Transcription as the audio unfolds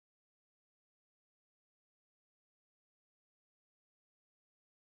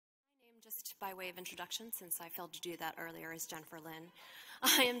Just by way of introduction, since I failed to do that earlier, is Jennifer Lynn.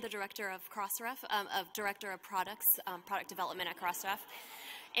 I am the director of Crossref, director of product development at Crossref,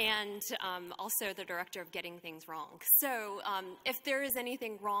 and also the director of Getting Things Wrong. So if there is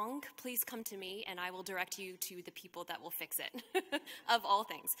anything wrong, please come to me and I will direct you to the people that will fix it, of all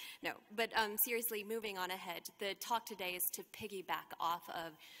things. No, but seriously, moving on ahead, the talk today is to piggyback off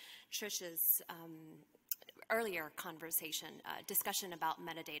of Trish's earlier discussion about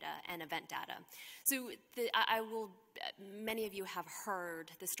metadata and event data. So many of you have heard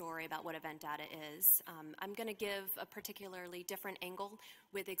the story about what event data is. I'm going to give a particularly different angle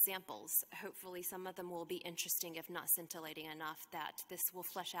with examples. Hopefully some of them will be interesting, if not scintillating enough, that this will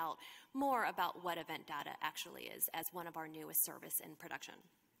flesh out more about what event data actually is as one of our newest service in production.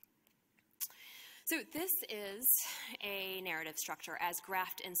 So this is a narrative structure as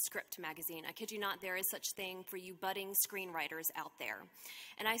graphed in Script magazine. I kid you not, there is such thing for you budding screenwriters out there.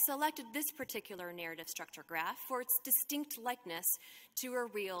 And I selected this particular narrative structure graph for its distinct likeness to a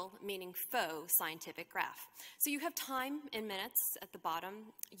real, meaning faux, scientific graph. So you have time in minutes at the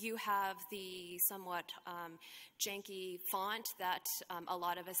bottom. You have the somewhat janky font that a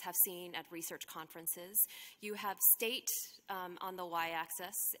lot of us have seen at research conferences. You have state on the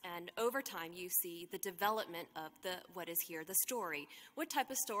y-axis, and over time you see the development of what is here, the story. What type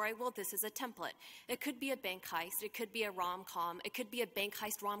of story? Well, this is a template. It could be a bank heist, it could be a rom-com, it could be a bank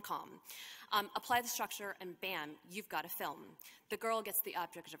heist rom-com. Apply the structure and bam, you've got a film. The girl gets the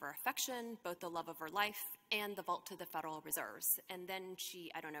object of her affection, both the love of her life and the vault to the Federal Reserves. And then she,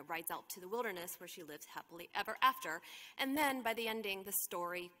 I don't know, rides out to the wilderness where she lives happily ever after. And then by the ending, the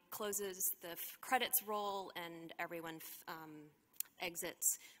story closes, the credits roll, and everyone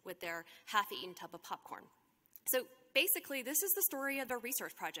exits with their half-eaten tub of popcorn. So basically, this is the story of a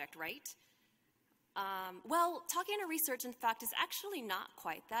research project, right? Well, talking to research, in fact, is actually not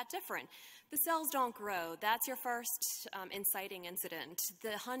quite that different. The cells don't grow. That's your first inciting incident.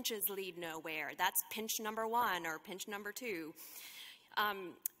 The hunches lead nowhere. That's pinch number 1 or pinch number 2.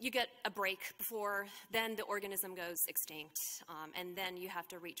 You get a break before then the organism goes extinct, and then you have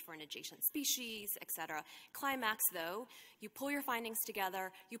to reach for an adjacent species, etc. Climax, though, you pull your findings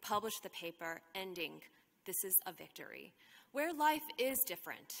together, you publish the paper, ending. This is a victory. Where life is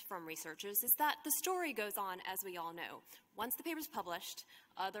different from researchers is that the story goes on, as we all know. Once the paper's published,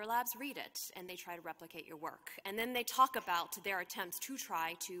 other labs read it, and they try to replicate your work. And then they talk about their attempts to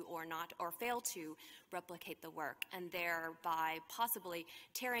try to, or not, or fail to replicate the work, and thereby possibly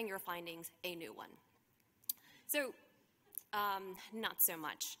tearing your findings a new one. So, not so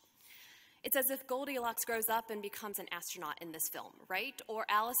much. It's as if Goldilocks grows up and becomes an astronaut in this film, right? Or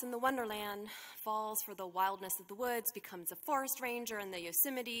Alice in the Wonderland falls for the wildness of the woods, becomes a forest ranger in the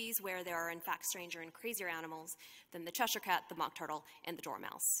Yosemites, where there are in fact stranger and crazier animals than the Cheshire Cat, the Mock Turtle, and the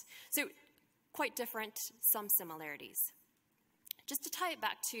Dormouse. So quite different, some similarities. Just to tie it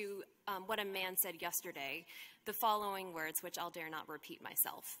back to what a man said yesterday, the following words, which I'll dare not repeat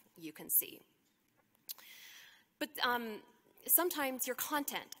myself, you can see. But sometimes your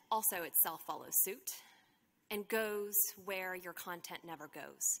content also itself follows suit and goes where your content never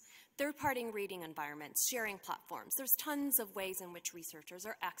goes. Third-party reading environments, sharing platforms. There's tons of ways in which researchers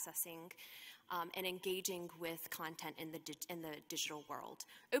are accessing and engaging with content in the digital world.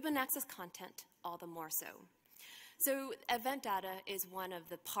 Open access content, all the more so. So event data is one of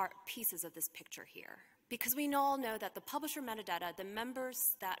the pieces of this picture here. Because we all know that the publisher metadata, the members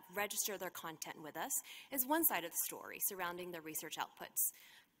that register their content with us, is one side of the story surrounding the research outputs.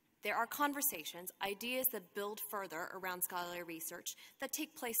 There are conversations, ideas that build further around scholarly research that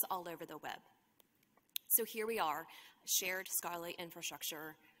take place all over the web. So here we are, shared scholarly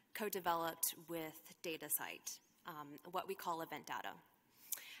infrastructure, co-developed with DataSite, what we call event data.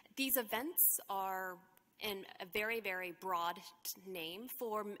 These events are in a very, very broad name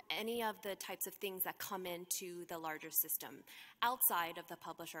for any of the types of things that come into the larger system outside of the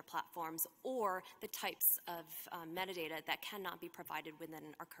publisher platforms or the types of metadata that cannot be provided within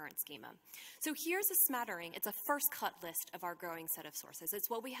our current schema. So here's a smattering. It's a first cut list of our growing set of sources. It's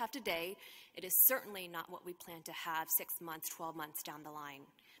what we have today. It is certainly not what we plan to have 6 months, 12 months down the line.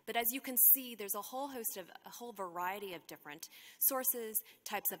 But as you can see, there's a whole variety of different sources,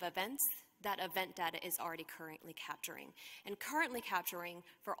 types of events, that event data is already currently capturing. And currently capturing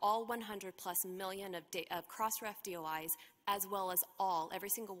for all 100+ million of Crossref DOIs, as well as every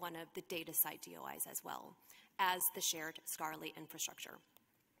single one of the DataSite DOIs as well, as the shared scholarly infrastructure.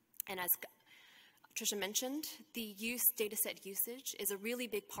 And as Tricia mentioned, the dataset usage is a really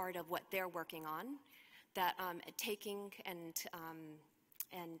big part of what they're working on, that taking and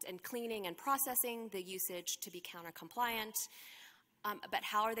cleaning and processing the usage to be counter compliant, But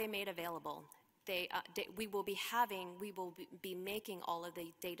how are they made available? We will be making all of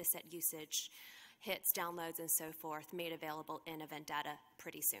the data set usage, hits, downloads, and so forth made available in event data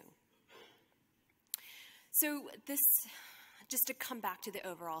pretty soon. So this, just to come back to the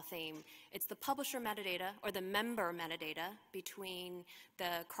overall theme, it's the publisher metadata or the member metadata between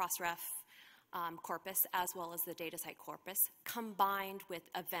the Crossref corpus as well as the DataCite corpus, combined with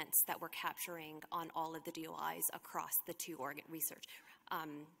events that we're capturing on all of the DOIs across the two research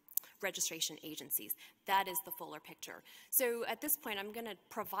registration agencies. That is the fuller picture. So at this point, I'm going to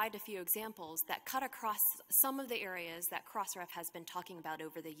provide a few examples that cut across some of the areas that Crossref has been talking about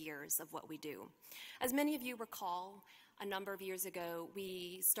over the years of what we do. As many of you recall, a number of years ago,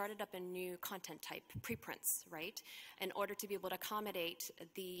 we started up a new content type, preprints, right? In order to be able to accommodate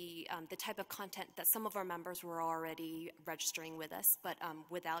the type of content that some of our members were already registering with us, but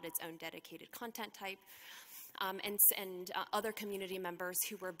without its own dedicated content type. And other community members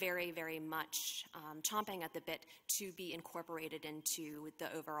who were very, very much chomping at the bit to be incorporated into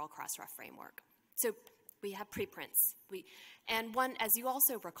the overall Crossref framework. So we have preprints. And one, as you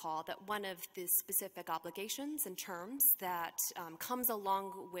also recall, that one of the specific obligations and terms that comes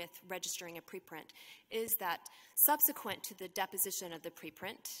along with registering a preprint is that subsequent to the deposition of the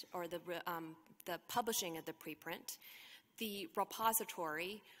preprint or the publishing of the preprint, the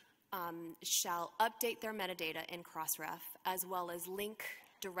repository shall update their metadata in Crossref as well as link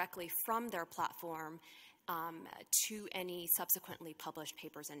directly from their platform to any subsequently published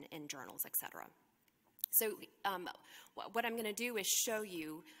papers in journals, et cetera. So what I'm going to do is show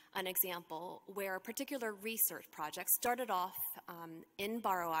you an example where a particular research project started off in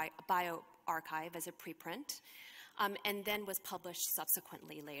bioRxiv as a preprint and then was published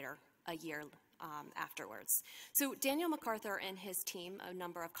subsequently later, a year afterwards. So Daniel MacArthur and his team, a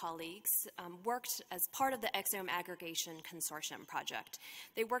number of colleagues, worked as part of the Exome Aggregation Consortium project.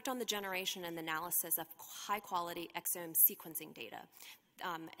 They worked on the generation and analysis of high-quality exome sequencing data.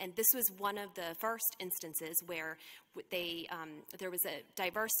 And this was one of the first instances where there was a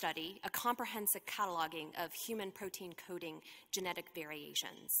diverse study, a comprehensive cataloging of human protein coding genetic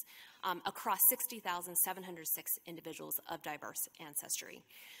variations across 60,706 individuals of diverse ancestry.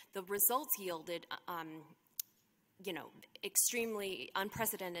 The results yielded extremely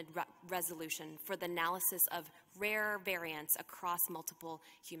unprecedented resolution for the analysis of rare variants across multiple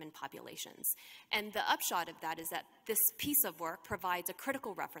human populations. And the upshot of that is that this piece of work provides a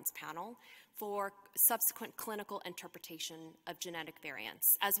critical reference panel for subsequent clinical interpretation of genetic variants,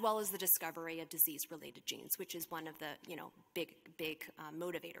 as well as the discovery of disease-related genes, which is one of the big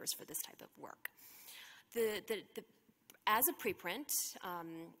motivators for this type of work. As a preprint,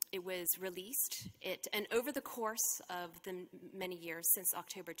 it was released, and over the course of the many years since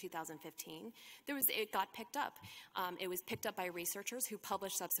October 2015, it got picked up. It was picked up by researchers who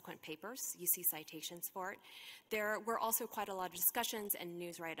published subsequent papers. You see citations for it. There were also quite a lot of discussions and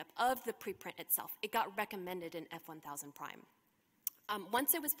news write-up of the preprint itself. It got recommended in F1000 Prime.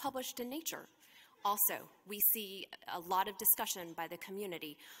 Once it was published in Nature, also, we see a lot of discussion by the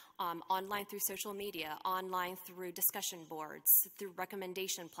community, online through social media, online through discussion boards, through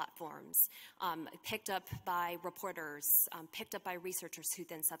recommendation platforms, picked up by reporters, picked up by researchers who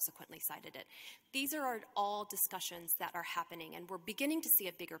then subsequently cited it. These are all discussions that are happening, and we're beginning to see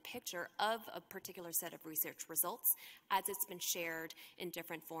a bigger picture of a particular set of research results as it's been shared in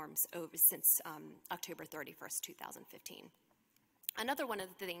different forms since October 31st, 2015. Another one of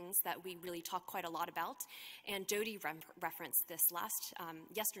the things that we really talk quite a lot about, and Jody referenced this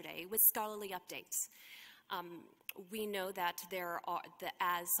yesterday, was scholarly updates. We know that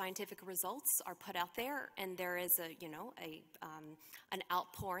as scientific results are put out there, and there is an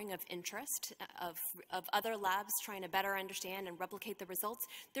outpouring of interest of other labs trying to better understand and replicate the results,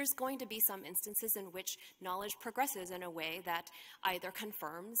 there's going to be some instances in which knowledge progresses in a way that either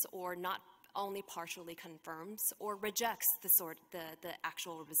confirms or not only partially confirms or rejects the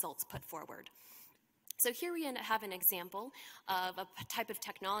actual results put forward. So here we have an example of a type of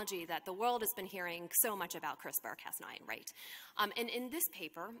technology that the world has been hearing so much about, CRISPR-Cas9, right? And in this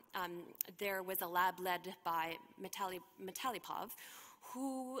paper, there was a lab led by Metalipov,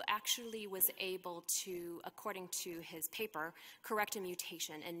 who actually was able to, according to his paper, correct a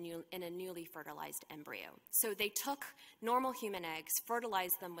mutation in a newly fertilized embryo. So they took normal human eggs,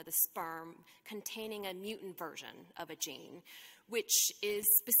 fertilized them with a sperm containing a mutant version of a gene, which is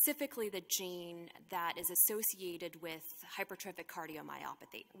specifically the gene that is associated with hypertrophic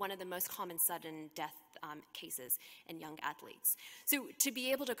cardiomyopathy, one of the most common sudden death cases in young athletes. So to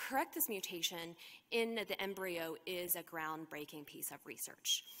be able to correct this mutation in the embryo is a groundbreaking piece of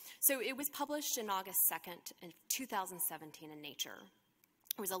research. So it was published in August 2nd, in 2017 in Nature.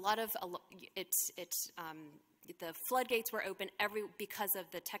 There was a lot of, the floodgates were open because of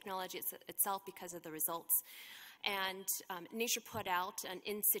the technology itself, because of the results. And Nature put out an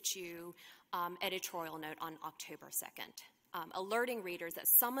in situ editorial note on October 2nd, alerting readers that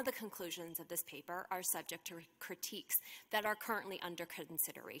some of the conclusions of this paper are subject to critiques that are currently under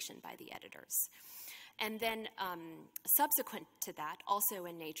consideration by the editors. And then subsequent to that, also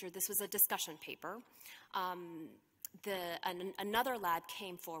in Nature, this was a discussion paper. Another lab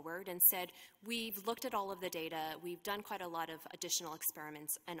came forward and said, we've looked at all of the data, we've done quite a lot of additional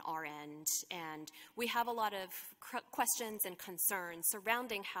experiments on our end, and we have a lot of questions and concerns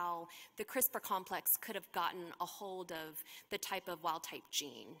surrounding how the CRISPR complex could have gotten a hold of the type of wild-type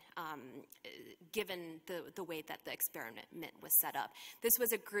gene, given the way that the experiment was set up. This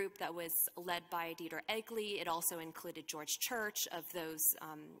was a group that was led by Dieter Eggli. It also included George Church, of those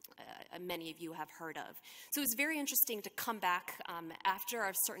many of you have heard of. So it was very interesting to come back after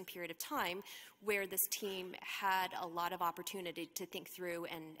a certain period of time where this team had a lot of opportunity to think through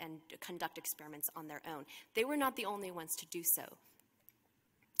and conduct experiments on their own. They were not the only ones to do so.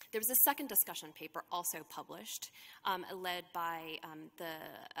 There was a second discussion paper also published, led by the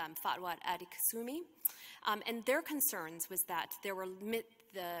Fatwa Adikusumi, and their concerns was that the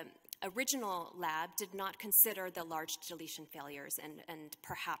original lab did not consider the large deletion failures, and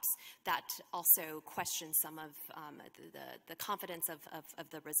perhaps that also questioned some of the confidence of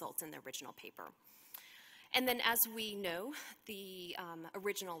the results in the original paper. And then, as we know, the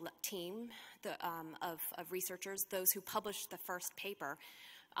original team of researchers, those who published the first paper,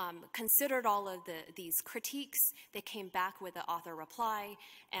 considered all of these critiques. They came back with an author reply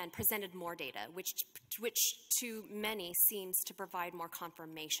and presented more data, which to many seems to provide more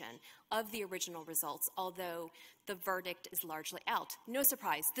confirmation of the original results, although the verdict is largely out. No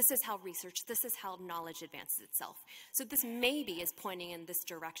surprise, this is how knowledge advances itself. So this maybe is pointing in this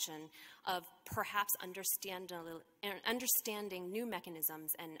direction of perhaps understanding new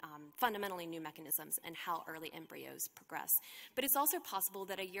mechanisms and fundamentally new mechanisms and how early embryos progress. But it's also possible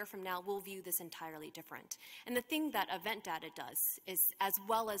that a year from now we'll view this entirely different. And the thing that event data does is, as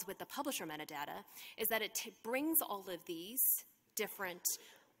well as with the publisher metadata, is that it brings all of these different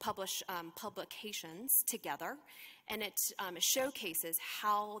publications together, and it showcases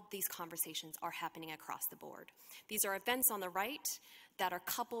how these conversations are happening across the board. These are events on the right that are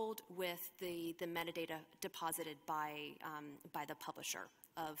coupled with the metadata deposited by the publisher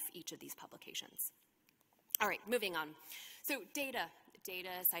of each of these publications. All right, moving on. So data,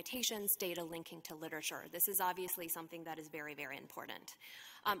 citations, data linking to literature. This is obviously something that is very, very important.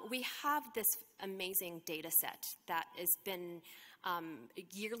 We have this amazing data set that has been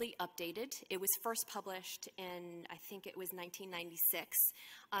yearly updated. It was first published in, I think it was 1996,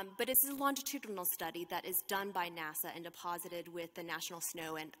 but it's a longitudinal study that is done by NASA and deposited with the National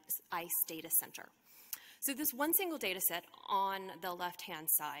Snow and Ice Data Center. So this one single data set on the left-hand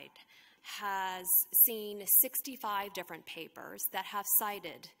side has seen 65 different papers that have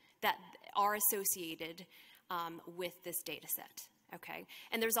cited, that are associated with this data set. Okay,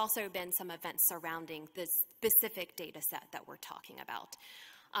 and there's also been some events surrounding this specific data set that we're talking about.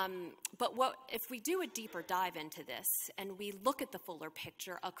 But if we do a deeper dive into this and we look at the fuller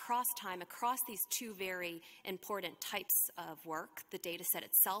picture across time, across these two very important types of work, the data set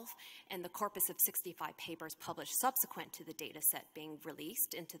itself and the corpus of 65 papers published subsequent to the data set being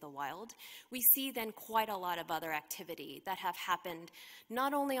released into the wild, we see then quite a lot of other activity that have happened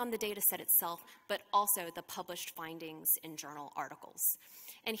not only on the data set itself, but also the published findings in journal articles.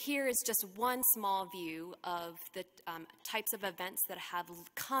 And here is just one small view of the types of events that have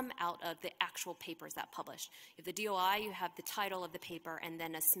come out of the actual papers that published. You have the DOI, you have the title of the paper, and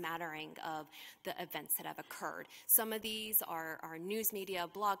then a smattering of the events that have occurred. Some of these are news media,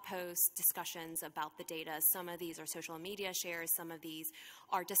 blog posts, discussions about the data. Some of these are social media shares. Some of these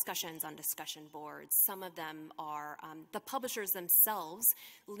are discussions on discussion boards. Some of them are the publishers themselves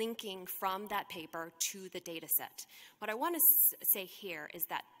linking from that paper to the data set. What I want to say here is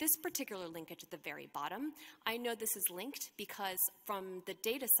that this particular linkage at the very bottom, I know this is linked because from the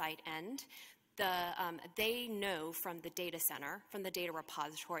data site end, they know from the data center, from the data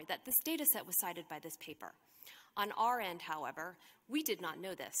repository, that this data set was cited by this paper. On our end, however, we did not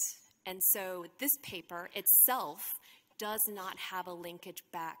know this. And so this paper itself does not have a linkage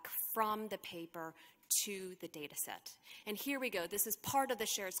back from the paper to the data set. And here we go. This is part of the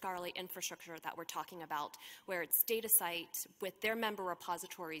shared scholarly infrastructure that we're talking about, where it's DataCite with their member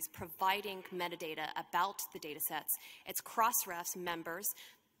repositories providing metadata about the data sets. It's Crossref's members,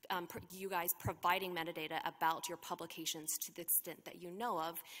 you guys providing metadata about your publications to the extent that you know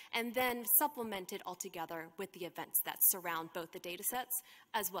of, and then supplemented altogether with the events that surround both the data sets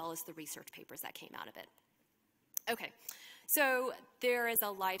as well as the research papers that came out of it. Okay. So there is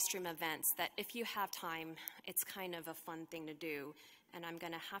a live stream events that if you have time, it's kind of a fun thing to do. And I'm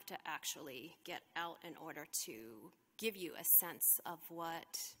going to have to actually get out in order to give you a sense of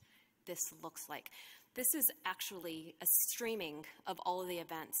what this looks like. This is actually a streaming of all of the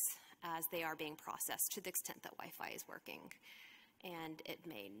events as they are being processed to the extent that Wi-Fi is working. And it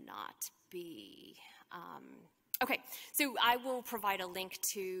may not be... Okay, so I will provide a link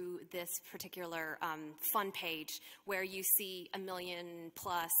to this particular fun page where you see 1 million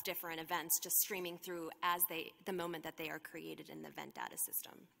plus different events just streaming through as the moment that they are created in the event data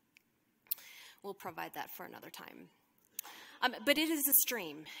system. We'll provide that for another time. But it is a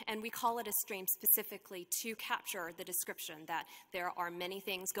stream, and we call it a stream specifically to capture the description that there are many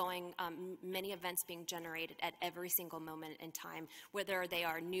things going, many events being generated at every single moment in time, whether they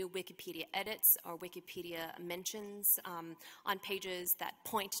are new Wikipedia edits or Wikipedia mentions on pages that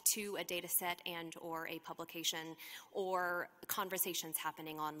point to a data set and or a publication, or conversations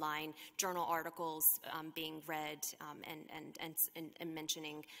happening online, journal articles being read and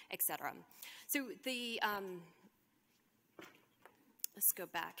mentioning, etc. So the... let's go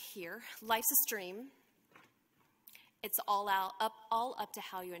back here. Life's a stream. It's all up to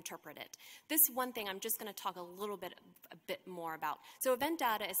how you interpret it. This one thing I'm just going to talk a bit more about. So event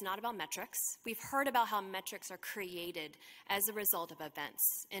data is not about metrics. We've heard about how metrics are created as a result of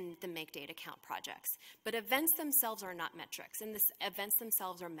events in the Make Data Count projects. But events themselves are not metrics, and events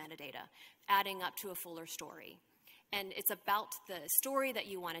themselves are metadata, adding up to a fuller story. And it's about the story that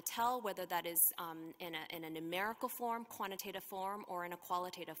you want to tell, whether that is in a numerical form, quantitative form, or in a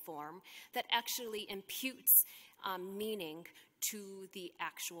qualitative form, that actually imputes meaning to the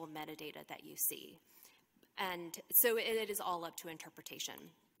actual metadata that you see. And so it is all up to interpretation.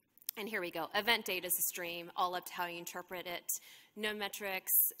 And here we go. Event data is a stream, all up to how you interpret it. No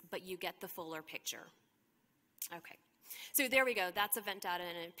metrics, but you get the fuller picture. Okay. So there we go. That's event data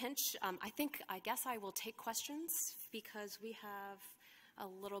in a pinch. I guess I will take questions because we have a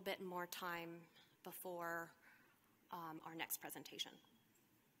little bit more time before our next presentation.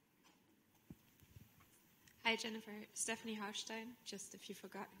 Hi, Jennifer. Stephanie Haustein, just if you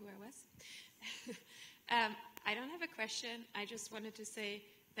forgot who I was. I don't have a question. I just wanted to say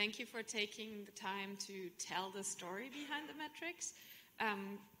thank you for taking the time to tell the story behind the metrics,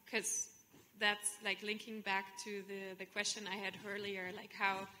 because that's like linking back to the question I had earlier, like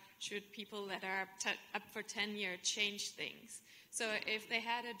how should people that are up for tenure change things? So if they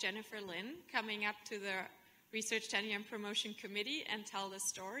had a Jennifer Lin coming up to the Research Tenure and Promotion Committee and tell the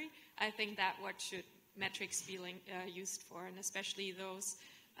story, I think that what should metrics be used for, and especially those,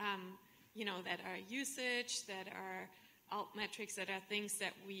 that are usage, that are alt metrics, that are things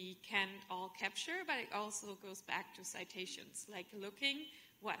that we can't all capture, but it also goes back to citations, like looking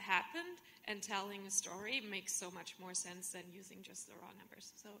what happened and telling a story makes so much more sense than using just the raw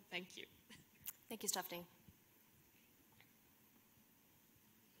numbers. So thank you. Thank you, Stephanie.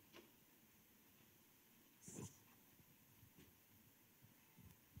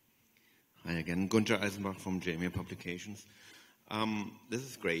 Hi again, Gunter Eisenbach from JMA Publications. This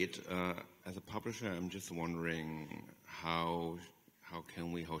is great. As a publisher, I'm just wondering how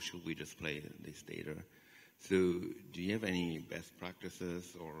should we display this data? So do you have any best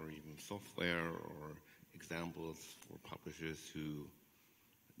practices or even software or examples for publishers who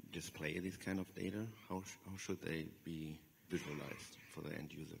display this kind of data? How should they be visualized for the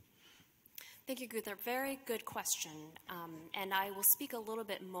end user? Thank you, Gunther. Very good question. And I will speak a little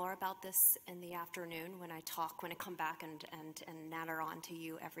bit more about this in the afternoon when I come back and natter on to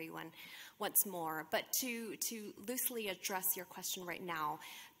you, everyone, once more. But to loosely address your question right now,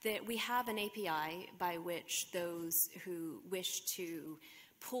 that we have an API by which those who wish to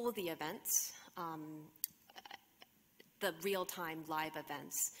pull the events, the real-time live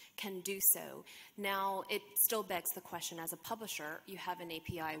events, can do so. Now, it still begs the question, as a publisher, you have an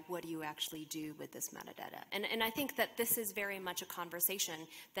API, what do you actually do with this metadata? And I think that this is very much a conversation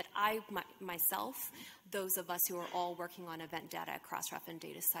that myself, those of us who are all working on event data at Crossref and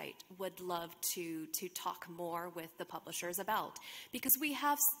DataCite, would love to talk more with the publishers about. Because we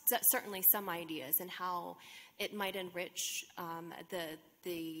have certainly some ideas in how it might enrich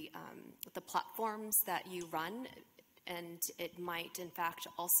the platforms that you run and it might, in fact,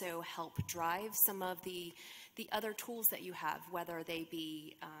 also help drive some of the other tools that you have, whether they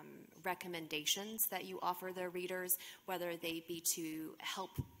be recommendations that you offer their readers, whether they be to help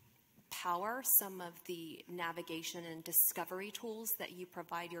power some of the navigation and discovery tools that you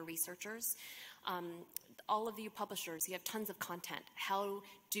provide your researchers. All of you publishers, you have tons of content. How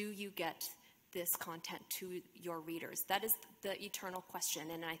do you get this content to your readers? That is the eternal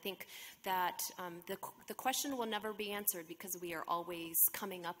question, and I think that the question will never be answered because we are always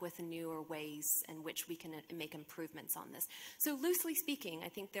coming up with newer ways in which we can make improvements on this. So loosely speaking, I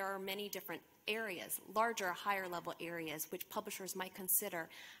think there are many different areas, larger, higher level areas, which publishers might consider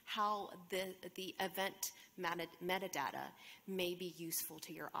how the event metadata may be useful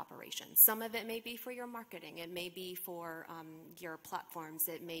to your operation. Some of it may be for your marketing. It may be for your platforms.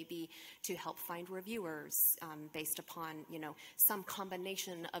 It may be to help find reviewers based upon, some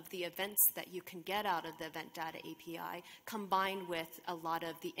combination of the events that you can get out of the Event Data API combined with a lot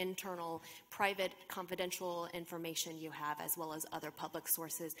of the internal private confidential information you have, as well as other public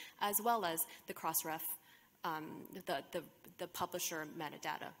sources, as well as the Crossref, the publisher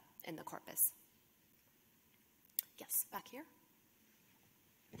metadata in the corpus. Yes, back here.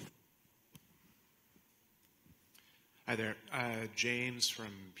 Hi there, James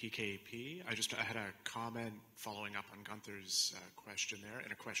from PKP. I had a comment following up on Gunther's question there,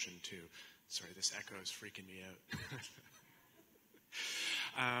 and a question too. Sorry, this echo is freaking me out.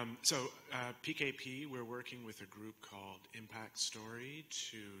 PKP, we're working with a group called Impact Story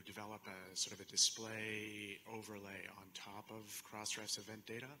to develop a sort of a display overlay on top of Crossref's event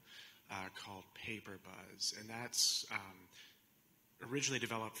data called PaperBuzz, and that's originally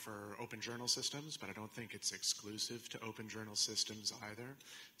developed for open journal systems, but I don't think it's exclusive to open journal systems either.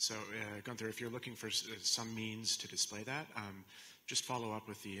 So, Gunther, if you're looking for some means to display that, just follow up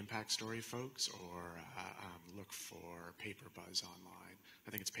with the Impact Story folks or look for PaperBuzz online.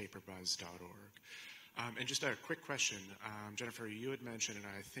 I think it's paperbuzz.org. And just a quick question. Jennifer, you had mentioned, and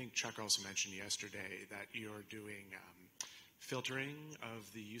I think Chuck also mentioned yesterday, that you're doing filtering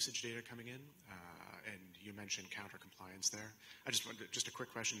of the usage data coming in, and you mentioned counter compliance there. I just wanted just a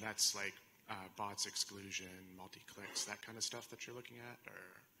quick question. That's like bots exclusion, multi-clicks, that kind of stuff that you're looking at, or?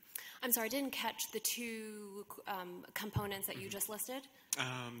 I'm sorry, I didn't catch the two components that you just listed.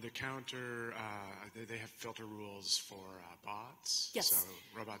 The counter, they have filter rules for bots. Yes. So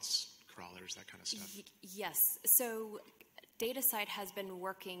robots, crawlers, that kind of stuff. Yes. So DataCite has been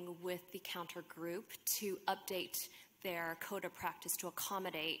working with the counter group to update their code of practice to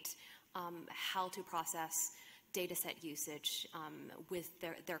accommodate how to process dataset usage with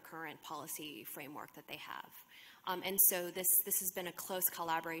their current policy framework that they have. And so this has been a close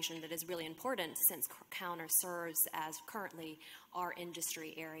collaboration that is really important, since Counter serves as currently our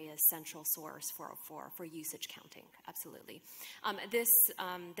industry area's central source for usage counting. Absolutely.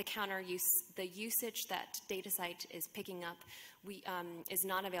 The Counter the usage that DataCite is picking up is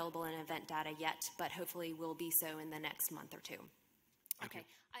not available in event data yet, but hopefully will be so in the next month or two. Okay.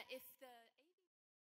 If